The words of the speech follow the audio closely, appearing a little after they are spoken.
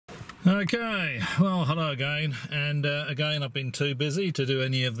Okay, well, hello again, and again I've been too busy to do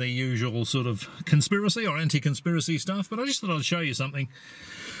any of the usual sort of conspiracy or anti-conspiracy stuff, but I just thought I'd show you something.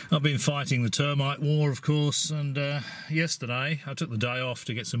 I've been fighting the termite war, of course, and yesterday I took the day off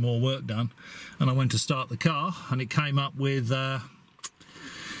to get some more work done, and I went to start the car, and it came up with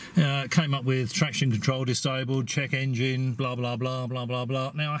traction control disabled, check engine, blah blah blah blah blah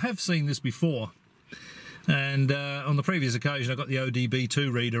blah. Now I have seen this before. And on the previous occasion I got the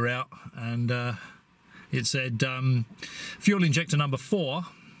ODB2 reader out, and it said fuel injector number 4,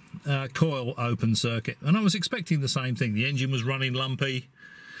 coil open circuit, and I was expecting the same thing. The engine was running lumpy,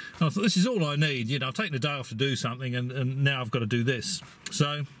 and I thought, this is all I need, you know, I've taken a day off to do something, and now I've got to do this.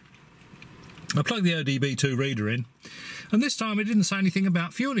 So I plugged the ODB2 reader in, and this time it didn't say anything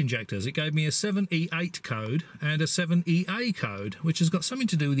about fuel injectors. It gave me a 7E8 code and a 7EA code, which has got something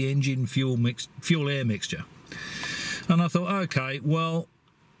to do with the engine fuel air mixture. And I thought, okay, well,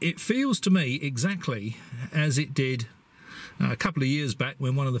 it feels to me exactly as it did a couple of years back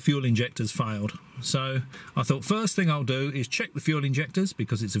when one of the fuel injectors failed. So I thought, first thing I'll do is check the fuel injectors,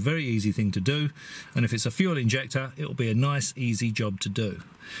 because it's a very easy thing to do, and if it's a fuel injector it'll be a nice easy job to do.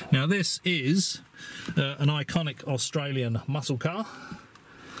 Now this is an iconic Australian muscle car.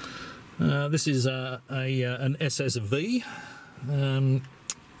 This is an SSV.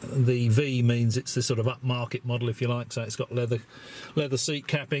 The V means it's this sort of upmarket model, if you like, so it's got leather seat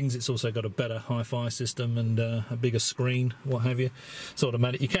cappings. It's also got a better hi-fi system and a bigger screen, what have you. It's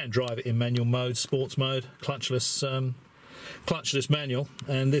automatic. You can drive it in manual mode, sports mode, clutchless manual,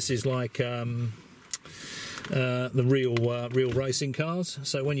 and this is like the real racing cars.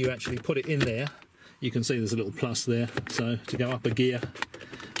 So when you actually put it in there, you can see there's a little plus there, so to go up a gear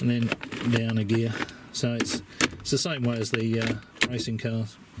and then down a gear. So it's the same way as the racing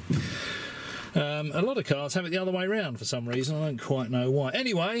cars. A lot of cars have it the other way around for some reason. I don't quite know why.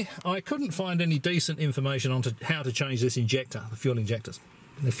 Anyway, I couldn't find any decent information on how to change this injector, the fuel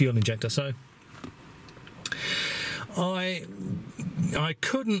injector. So I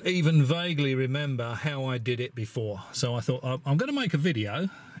couldn't even vaguely remember how I did it before. So I thought, I'm going to make a video,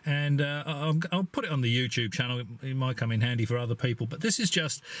 and I'll put it on the YouTube channel. It might come in handy for other people, but this is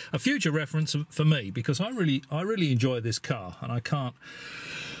just a future reference for me, because I really enjoy this car, and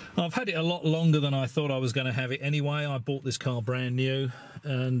I've had it a lot longer than I thought I was going to have it anyway. I bought this car brand new,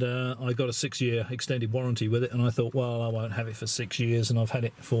 and I got a 6-year extended warranty with it, and I thought, well, I won't have it for 6 years, and I've had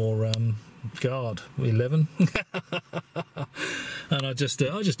it for God, 11. And I just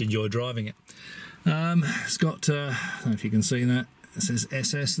enjoy driving it. It's got I don't know if you can see that, it says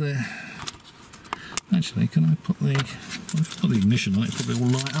SS there. Actually, can I put the ignition on? It probably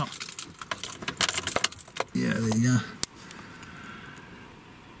will light up. Yeah, there you go.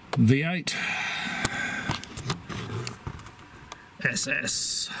 V8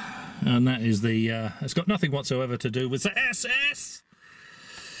 SS, and that is the it's got nothing whatsoever to do with the SS.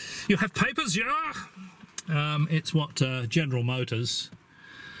 You have papers, yeah? It's what General Motors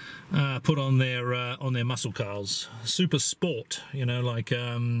put on their muscle cars, super sport, you know, like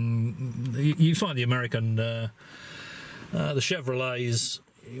you find the American the Chevrolets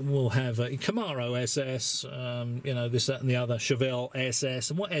will have a Camaro SS, you know, this, that and the other, Chevelle SS,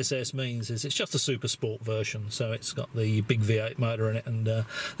 and what SS means is it's just a super sport version, so it's got the big V8 motor in it, and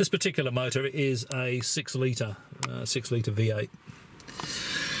this particular motor is a 6-litre V8.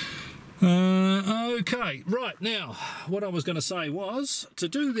 Okay, right, now, what I was going to say was, to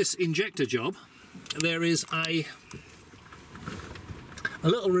do this injector job, there is a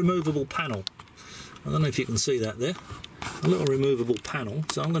little removable panel. I don't know if you can see that there. A little removable panel,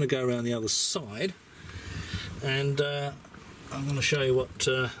 so I'm going to go around the other side, and I'm going to show you what,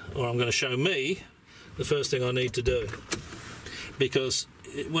 or I'm going to show me the first thing I need to do, because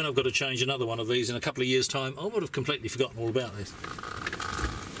when I've got to change another one of these in a couple of years' time, I would have completely forgotten all about this.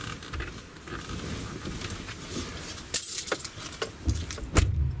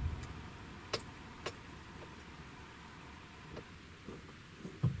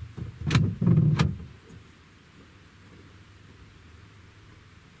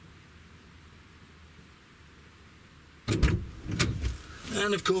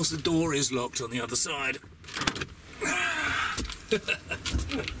 And of course the door is locked on the other side.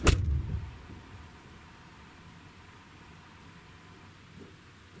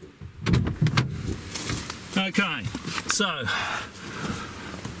 Okay, so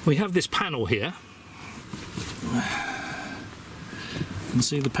we have this panel here. You can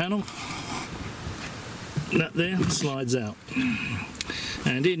see the panel? That there slides out.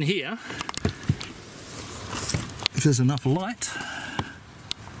 And in here, if there's enough light,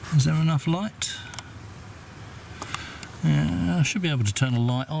 is there enough light? Yeah, I should be able to turn a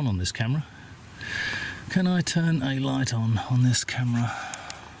light on this camera. Can I turn a light on this camera?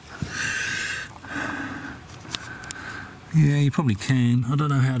 Yeah, you probably can. I don't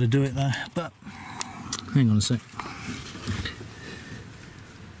know how to do it though, but hang on a sec.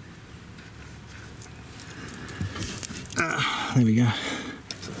 There we go.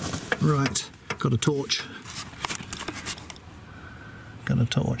 Right, got a torch. Got a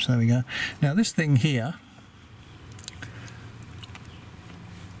torch, there we go. Now this thing here,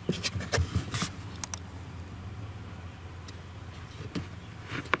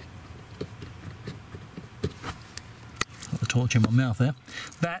 torch in my mouth there.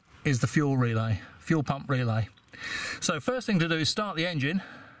 That is the fuel relay, fuel pump relay. So first thing to do is start the engine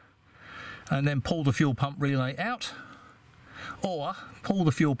and then pull the fuel pump relay out, or pull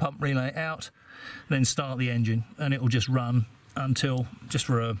the fuel pump relay out, then start the engine, and it will just run until, just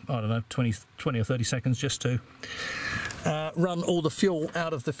for a, I don't know, 20 or 30 seconds, just to run all the fuel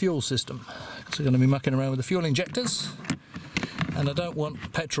out of the fuel system. So we're going to be mucking around with the fuel injectors, and I don't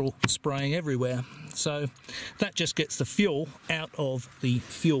want petrol spraying everywhere. So that just gets the fuel out of the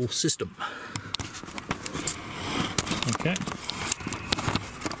fuel system. Okay.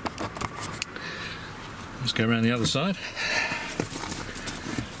 Let's go around the other side.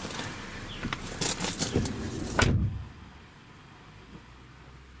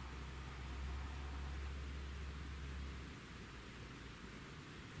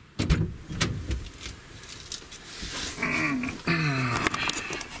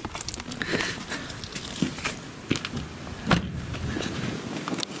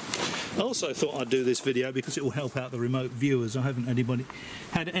 I also thought I'd do this video because it will help out the remote viewers. I haven't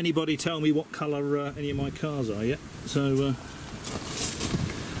had anybody tell me what colour any of my cars are yet. So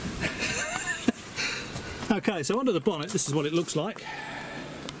okay, so under the bonnet, this is what it looks like.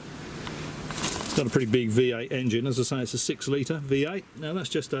 It's got a pretty big V8 engine. As I say, it's a 6-litre V8. Now that's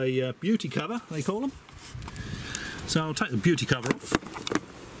just a beauty cover, they call them. So I'll take the beauty cover off.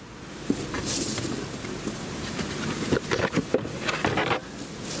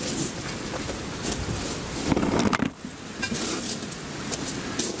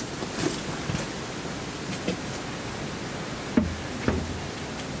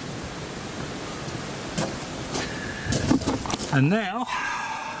 And now you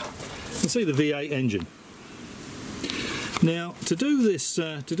can see the V8 engine. Now to do this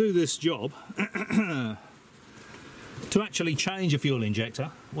job, to actually change a fuel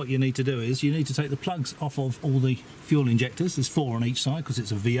injector, what you need to do is you need to take the plugs off of all the fuel injectors. There's 4 on each side because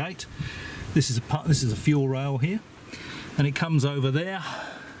it's a V8. This is a fuel rail here, and it comes over there.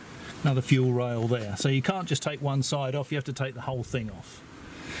 Another fuel rail there. So you can't just take one side off. You have to take the whole thing off.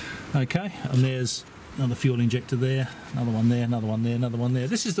 Okay, and there's another fuel injector there, another one there, another one there, another one there.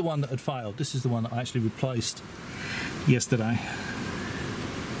 This is the one that had failed. This is the one that I actually replaced yesterday.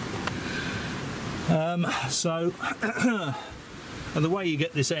 And the way you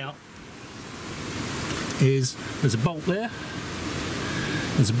get this out is there's a bolt there,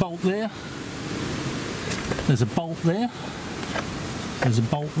 there's a bolt there, there's a bolt there, there's a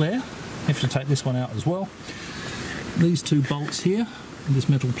bolt there. You have to take this one out as well. These 2 bolts here and this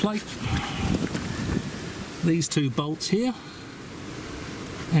metal plate. These 2 bolts here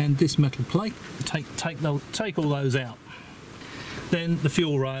and this metal plate, take all those out. Then the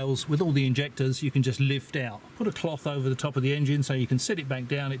fuel rails with all the injectors you can just lift out. Put a cloth over the top of the engine so you can sit it back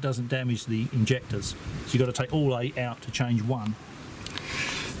down, it doesn't damage the injectors. So you've got to take all 8 out to change one.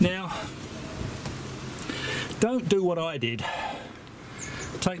 Now, don't do what I did.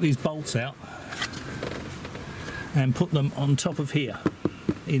 Take these bolts out and put them on top of here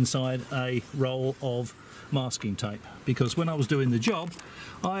inside a roll of masking tape, because when I was doing the job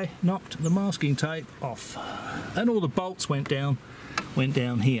I knocked the masking tape off and all the bolts went down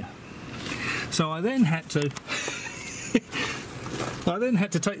here. So I then had to take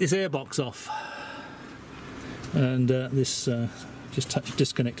this airbox off and just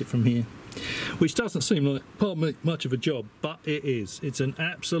disconnect it from here, which doesn't seem like much of a job, but it is. It's an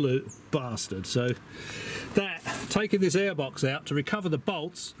absolute bastard. So that, taking this airbox out to recover the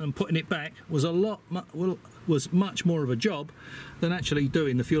bolts and putting it back was much more of a job than actually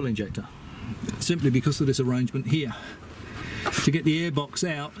doing the fuel injector, simply because of this arrangement here. To get the airbox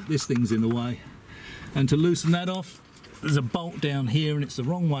out, this thing's in the way, and to loosen that off, there's a bolt down here and it's the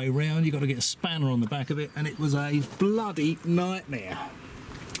wrong way round. You've got to get a spanner on the back of it, and it was a bloody nightmare.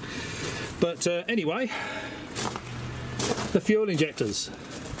 But anyway, the fuel injectors.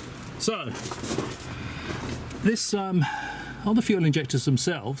 So this on the fuel injectors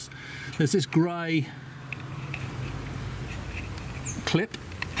themselves, there's this grey clip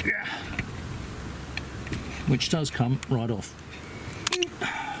which does come right off.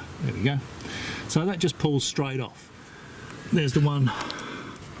 you go. So that just pulls straight off. There's the one,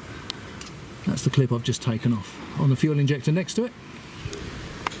 that's the clip I've just taken off on the fuel injector next to it.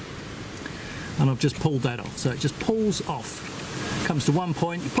 And I've just pulled that off. So it just pulls off. Comes to one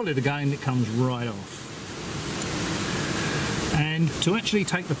point, you pull it again, it comes right off. And to actually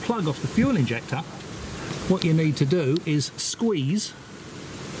take the plug off the fuel injector, what you need to do is squeeze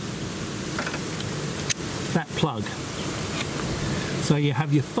that plug. So you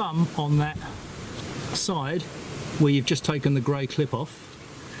have your thumb on that side where you've just taken the grey clip off.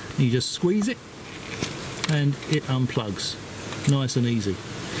 You just squeeze it and it unplugs. Nice and easy.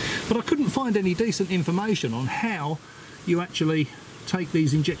 But I couldn't find any decent information on how you actually take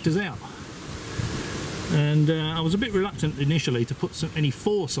these injectors out. And I was a bit reluctant initially to put any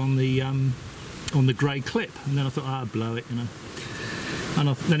force on the grey clip, and then I thought, ah, blow it, you know. And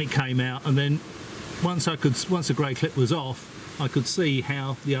then it came out, and then once the grey clip was off, I could see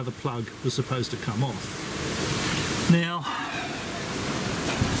how the other plug was supposed to come off. Now,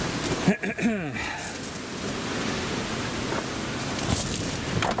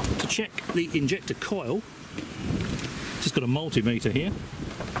 to check the injector coil, just got a multimeter here,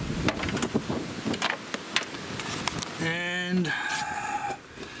 and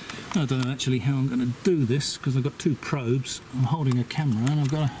I don't know actually how I'm going to do this because I've got two probes. I'm holding a camera and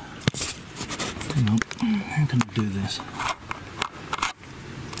I've got to, hang on, how can I do this?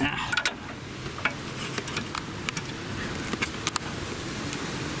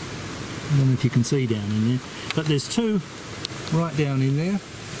 I don't know if you can see down in there, but there's two right down in there.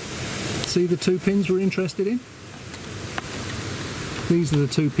 See the two pins we're interested in? These are the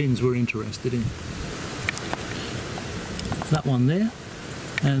two pins we're interested in. That one there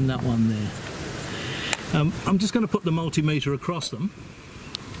and that one there. I'm just going to put the multimeter across them,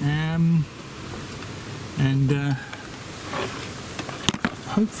 and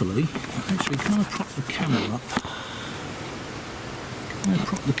hopefully, actually, can I prop the camera up? Can I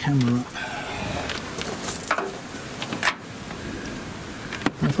prop the camera up?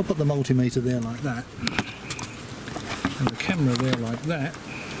 And if I put the multimeter there like that, and the camera there like that,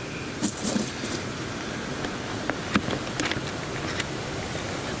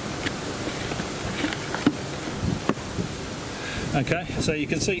 okay, so you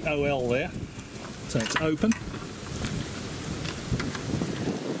can see OL there, so it's open.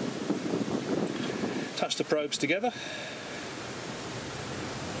 Touch the probes together.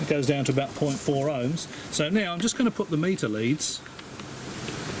 It goes down to about 0.4 ohms. So now I'm just going to put the meter leads.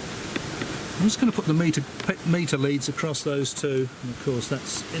 I'm just going to put the meter leads across those two, and of course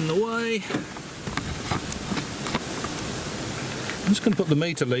that's in the way. I'm just going to put the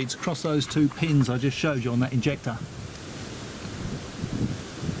meter leads across those two pins I just showed you on that injector.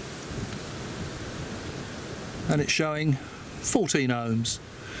 And it's showing 14 ohms,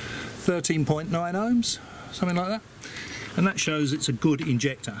 13.9 ohms, something like that. And that shows it's a good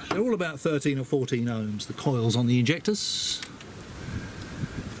injector. They're all about 13 or 14 ohms, the coils on the injectors.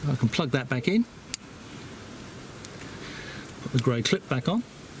 I can plug that back in, put the grey clip back on.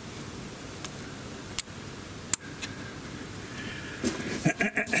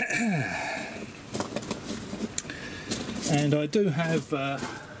 And I do have,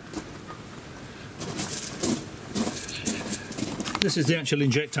 this is the actual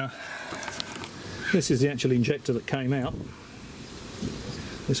injector. This is the actual injector that came out.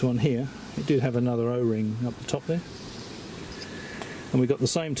 This one here, it did have another O-ring up the top there. And we've got the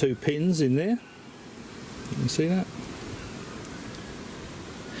same two pins in there. You can see that.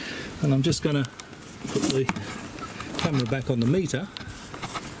 And I'm just going to put the camera back on the meter.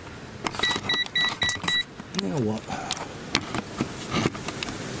 Now what?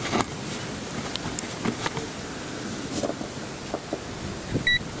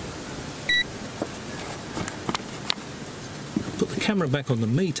 Put the camera back on the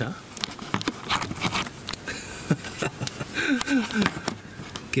meter.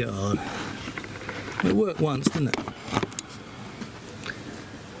 God. It worked once, didn't it?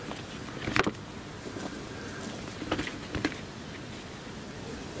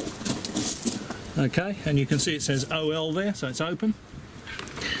 Okay, and you can see it says OL there, so it's open.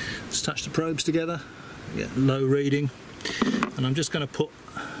 Just touch the probes together, get low reading, and I'm just going to put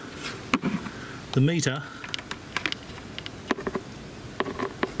the meter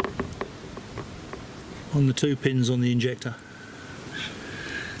on the two pins on the injector.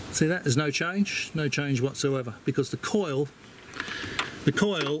 See that? There's no change whatsoever, because the coil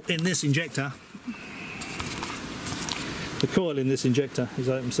in this injector, is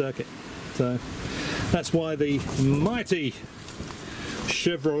open circuit. So that's why the mighty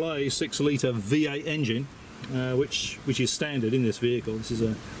Chevrolet 6-litre V8 engine which is standard in this vehicle. This is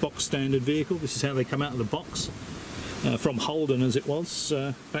a box standard vehicle. This is how they come out of the box, from Holden as it was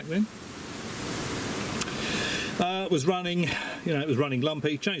back then. It was running, you know, it was running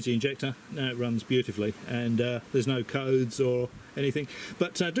lumpy. Changed the injector. Now it runs beautifully, and there's no codes or anything.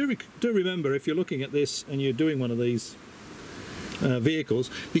 But do remember, if you're looking at this and you're doing one of these vehicles,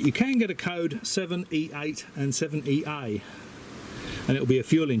 that you can get a code 7E8 and 7EA, and it'll be a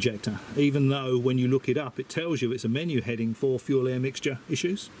fuel injector, even though when you look it up it tells you it's a menu heading for fuel air mixture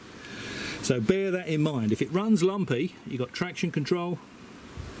issues. So bear that in mind. If it runs lumpy, you've got traction control,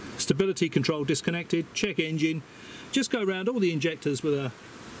 stability control disconnected, check engine, just go around all the injectors with a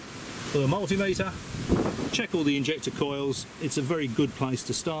multimeter, check all the injector coils. It's a very good place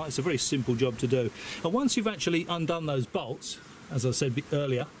to start. It's a very simple job to do. And once you've actually undone those bolts, as I said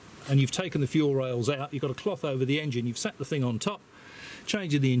earlier, and you've taken the fuel rails out, you've got a cloth over the engine, you've sat the thing on top.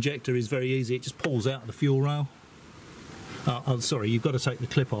 Changing the injector is very easy. It just pulls out the fuel rail. Oh, sorry, you've got to take the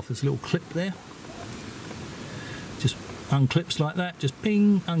clip off. There's a little clip there. Just unclips like that. Just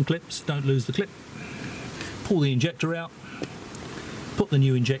ping, unclips. Don't lose the clip. Pull the injector out. Put the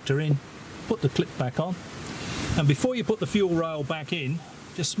new injector in. Put the clip back on. And before you put the fuel rail back in,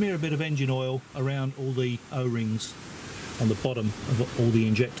 just smear a bit of engine oil around all the O-rings on the bottom of all the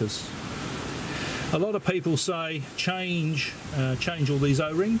injectors. A lot of people say change all these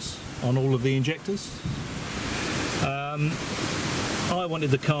O-rings on all of the injectors. I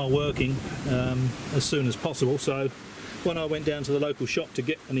wanted the car working as soon as possible, so when I went down to the local shop to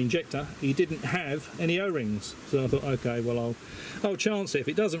get an injector, he didn't have any O-rings. So I thought, okay, well I'll chance it. If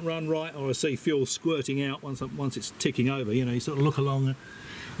it doesn't run right, or I see fuel squirting out once it's ticking over, you know, you sort of look along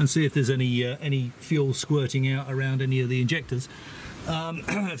and see if there's any fuel squirting out around any of the injectors.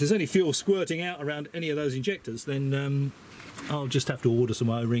 If there's any fuel squirting out around any of those injectors, then I'll just have to order some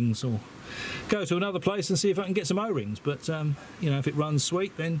O-rings or go to another place and see if I can get some O-rings. But you know, if it runs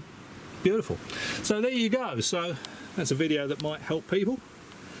sweet, then beautiful. So there you go. So that's a video that might help people,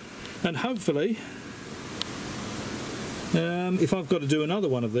 and hopefully if I've got to do another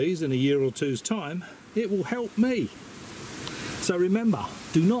one of these in a year or two's time, it will help me. So remember,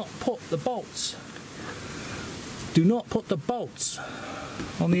 do not put the bolts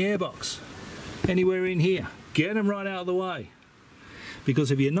on the airbox anywhere in here. Get them right out of the way,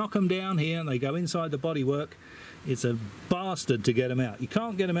 because if you knock them down here and they go inside the bodywork, it's a bastard to get them out. You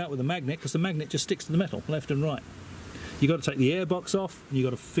can't get them out with a magnet, because the magnet just sticks to the metal left and right. You've got to take the airbox off and you've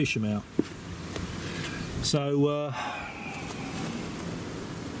got to fish them out. So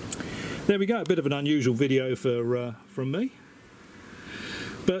there we go, a bit of an unusual video from me,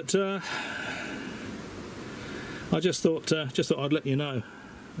 but I just thought I'd let you know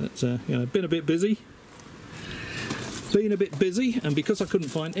that you know, been a bit busy, and because I couldn't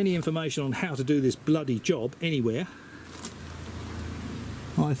find any information on how to do this bloody job anywhere,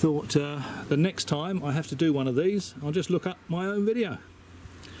 I thought the next time I have to do one of these, I'll just look up my own video.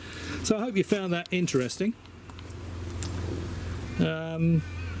 So I hope you found that interesting.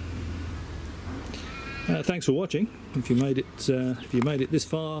 Thanks for watching. If you made it this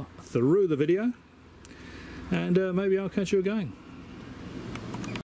far through the video, and maybe I'll catch you again.